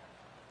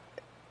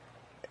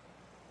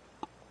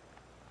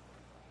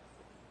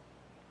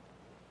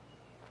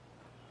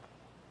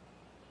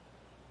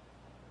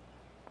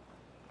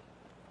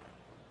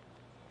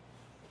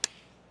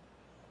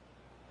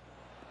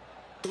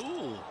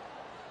 Ooh.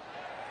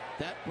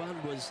 That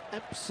one was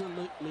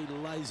absolutely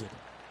lasered.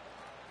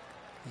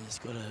 He's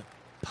got a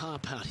par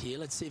putt here.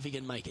 Let's see if he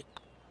can make it.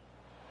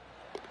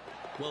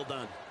 Well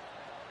done.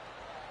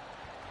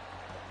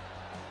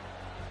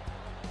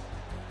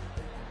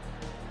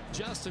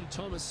 Justin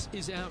Thomas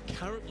is our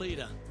current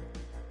leader.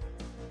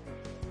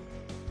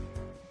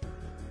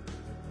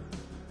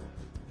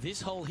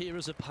 This hole here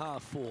is a par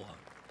 4.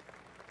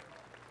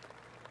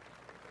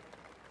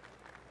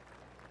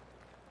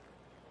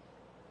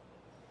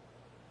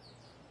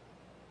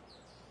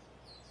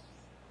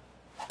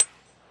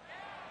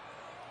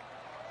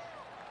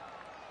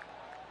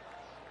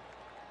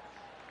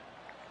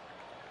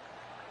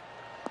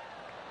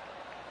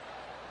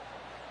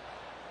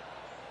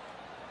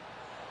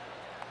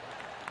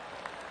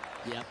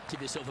 Yep,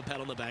 give yourself a pat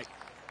on the back.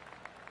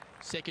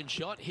 Second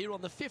shot here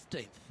on the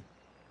 15th.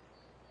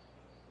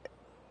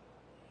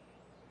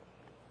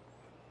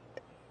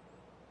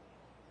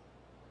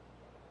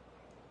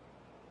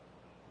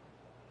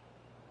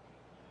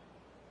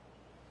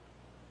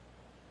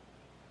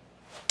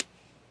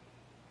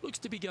 Looks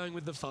to be going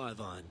with the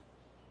 5-iron.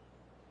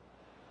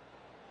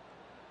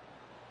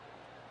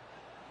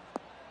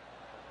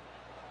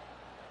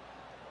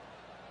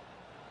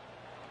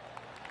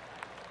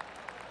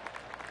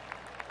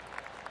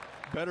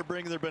 Better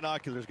bring their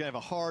binoculars. Gonna have a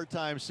hard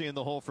time seeing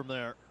the hole from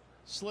there.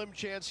 Slim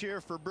chance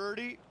here for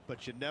birdie,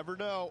 but you never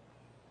know.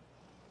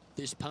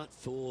 This putt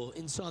for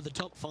inside the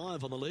top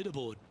 5 on the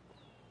leaderboard.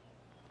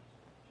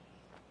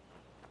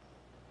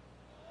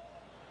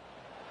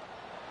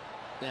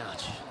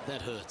 Ouch,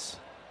 that hurts.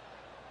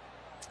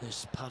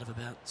 There's part of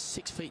about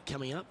 6 feet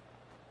coming up.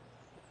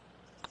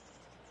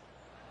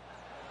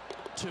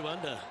 2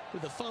 under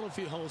with the final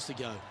few holes to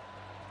go.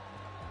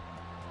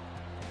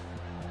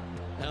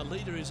 Our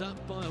leader is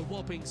up by a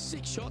whopping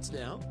 6 shots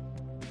now.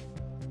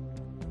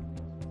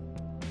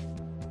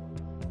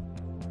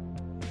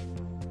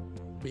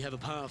 We have a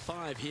par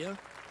 5 here.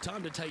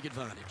 Time to take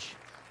advantage.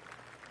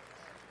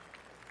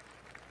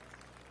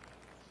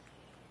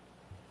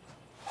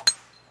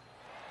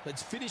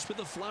 Let's finish with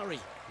a flurry.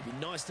 It'd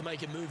be nice to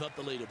make a move up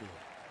the leaderboard.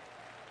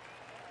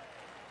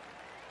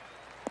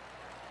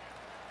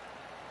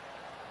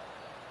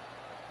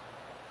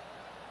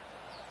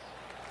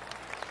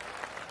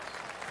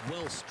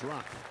 Well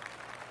struck.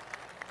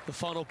 The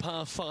final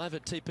par 5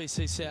 at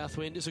TPC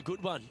Southwind is a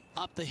good one.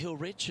 Up the hill,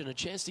 Rich, and a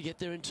chance to get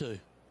there in 2.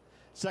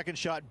 Second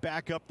shot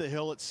back up the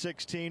hill at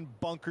 16.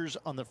 Bunkers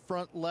on the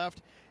front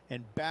left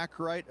and back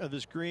right of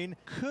this green.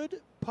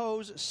 Could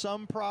pose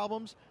some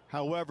problems.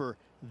 However,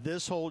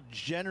 this hole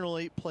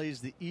generally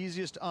plays the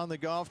easiest on the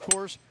golf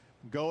course.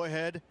 Go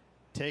ahead,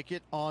 take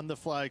it on the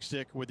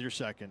flagstick with your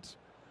second.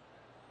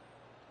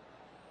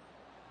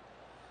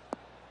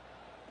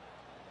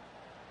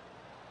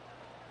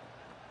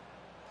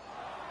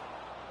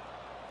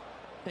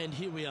 And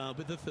here we are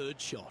with the 3rd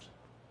shot.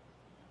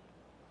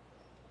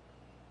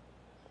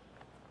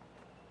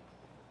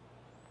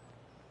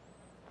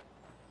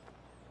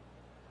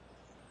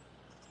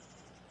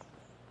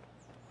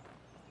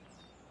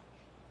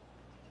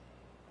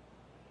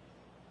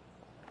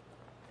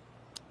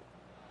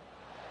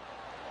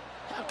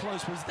 How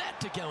close was that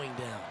to going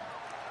down?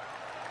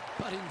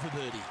 Putting for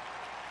birdie.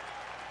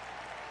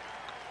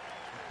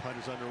 Putt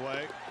is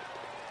underway.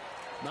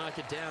 Mark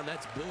it down.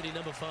 That's birdie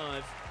number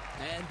 5.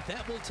 And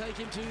that will take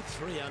him to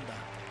 3 under.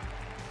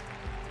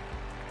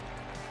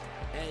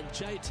 And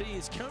JT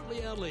is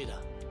currently our leader.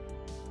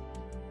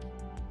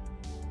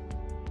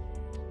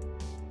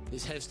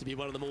 This has to be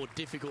one of the more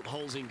difficult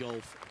holes in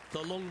golf.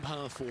 The long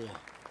par 4.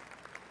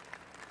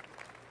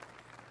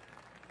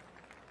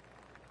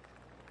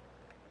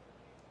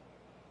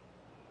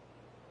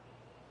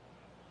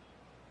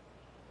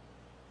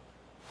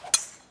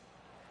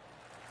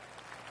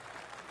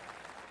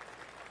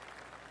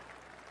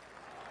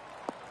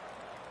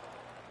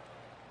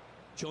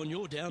 John,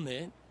 you're down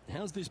there.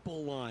 How's this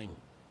ball lying?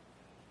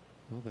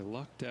 Well, they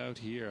lucked out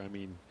here. I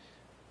mean,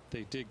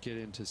 they did get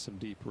into some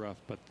deep rough,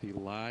 but the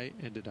lie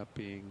ended up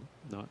being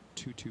not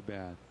too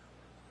bad.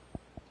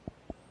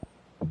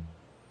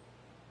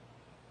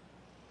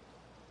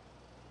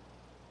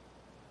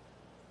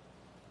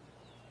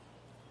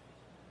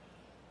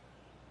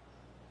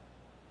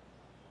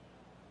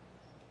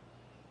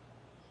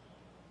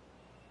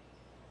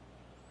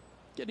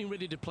 Getting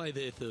ready to play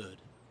their 3rd.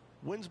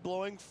 Wind's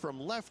blowing from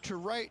left to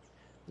right.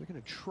 They're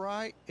going to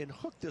try and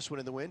hook this one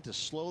in the wind to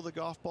slow the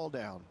golf ball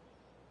down.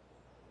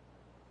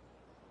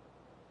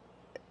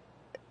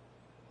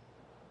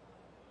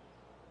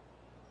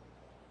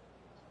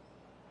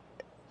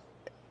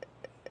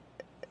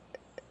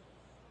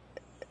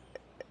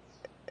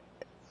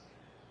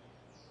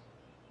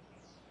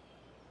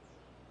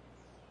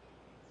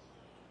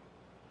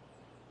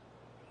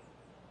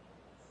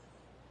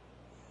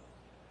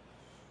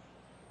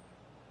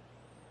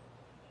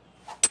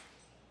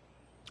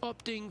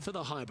 Opting for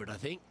the hybrid, I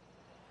think.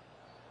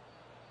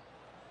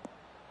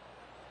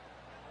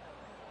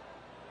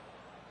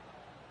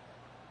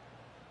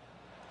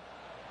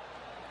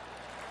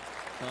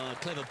 Oh,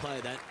 clever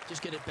play that.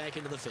 Just get it back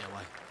into the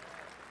fairway.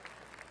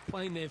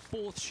 Playing their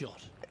 4th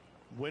shot.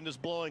 Wind is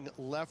blowing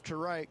left to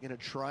right. Going to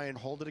try and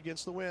hold it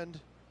against the wind.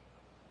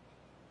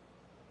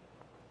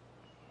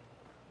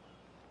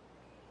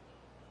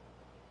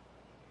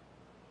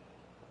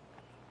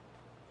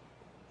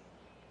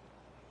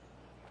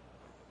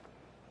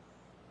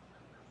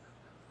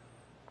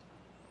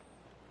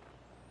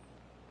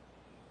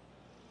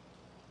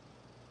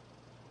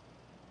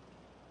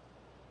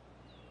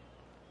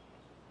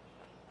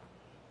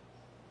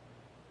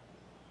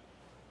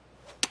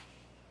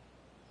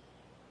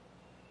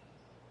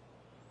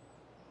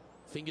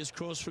 Fingers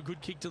crossed for a good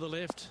kick to the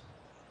left.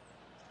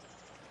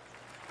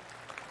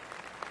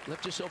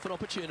 Left yourself an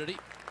opportunity.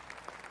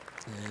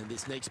 And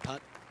this next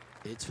putt,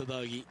 it's for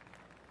bogey.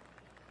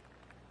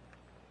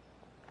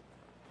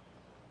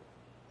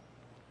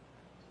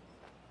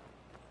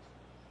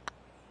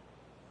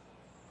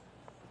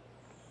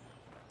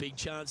 Big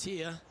chance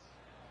here.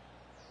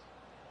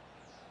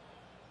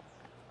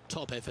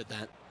 Top effort,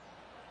 that.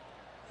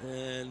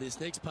 And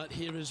this next putt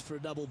here is for a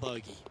double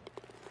bogey.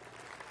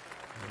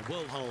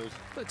 Well hold.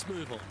 Let's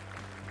move on.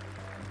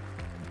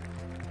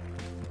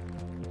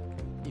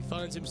 He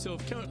finds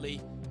himself currently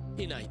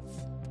in 8th.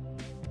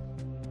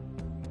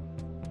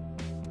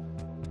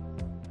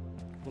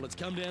 Well, it's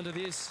come down to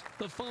this,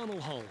 the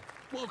final hole.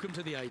 Welcome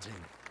to the 18.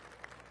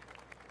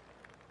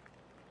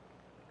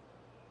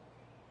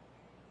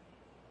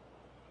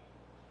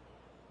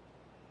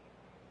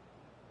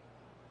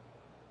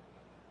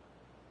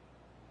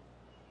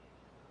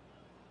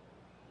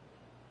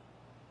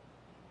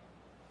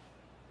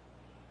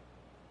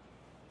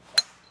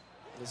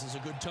 This is a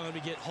good time to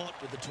get hot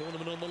with the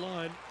tournament on the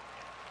line.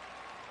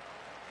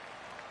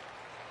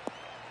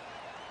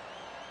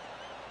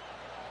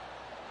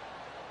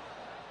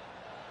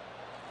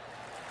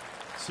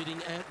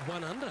 Sitting at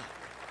 1 under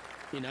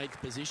in 8th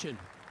position.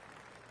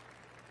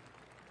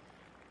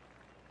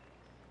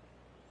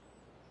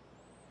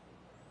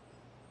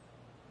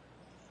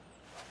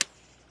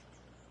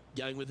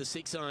 Going with the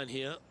 6-iron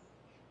here.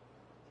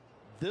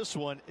 This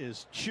one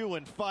is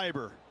chewing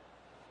fiber.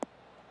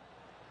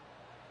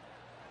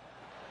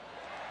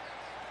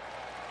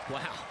 Wow,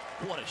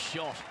 what a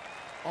shot.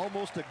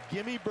 Almost a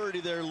gimme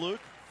birdie there, Luke.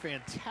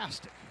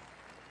 Fantastic.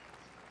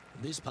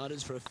 This putt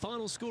is for a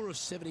final score of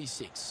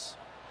 76.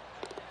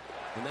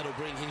 And that'll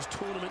bring his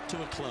tournament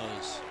to a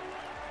close.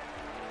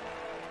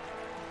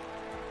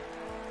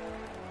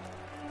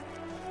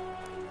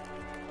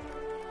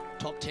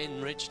 Top 10,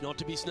 Rich, not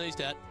to be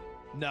sneezed at.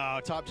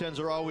 No, top 10s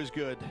are always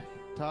good.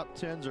 Top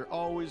 10s are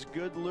always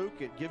good, Luke.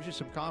 It gives you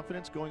some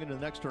confidence going into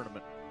the next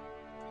tournament.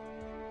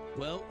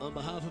 Well, on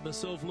behalf of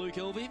myself, Luke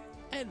Elvey,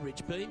 and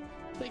Rich Beam,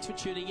 thanks for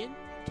tuning in.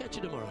 Catch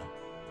you tomorrow.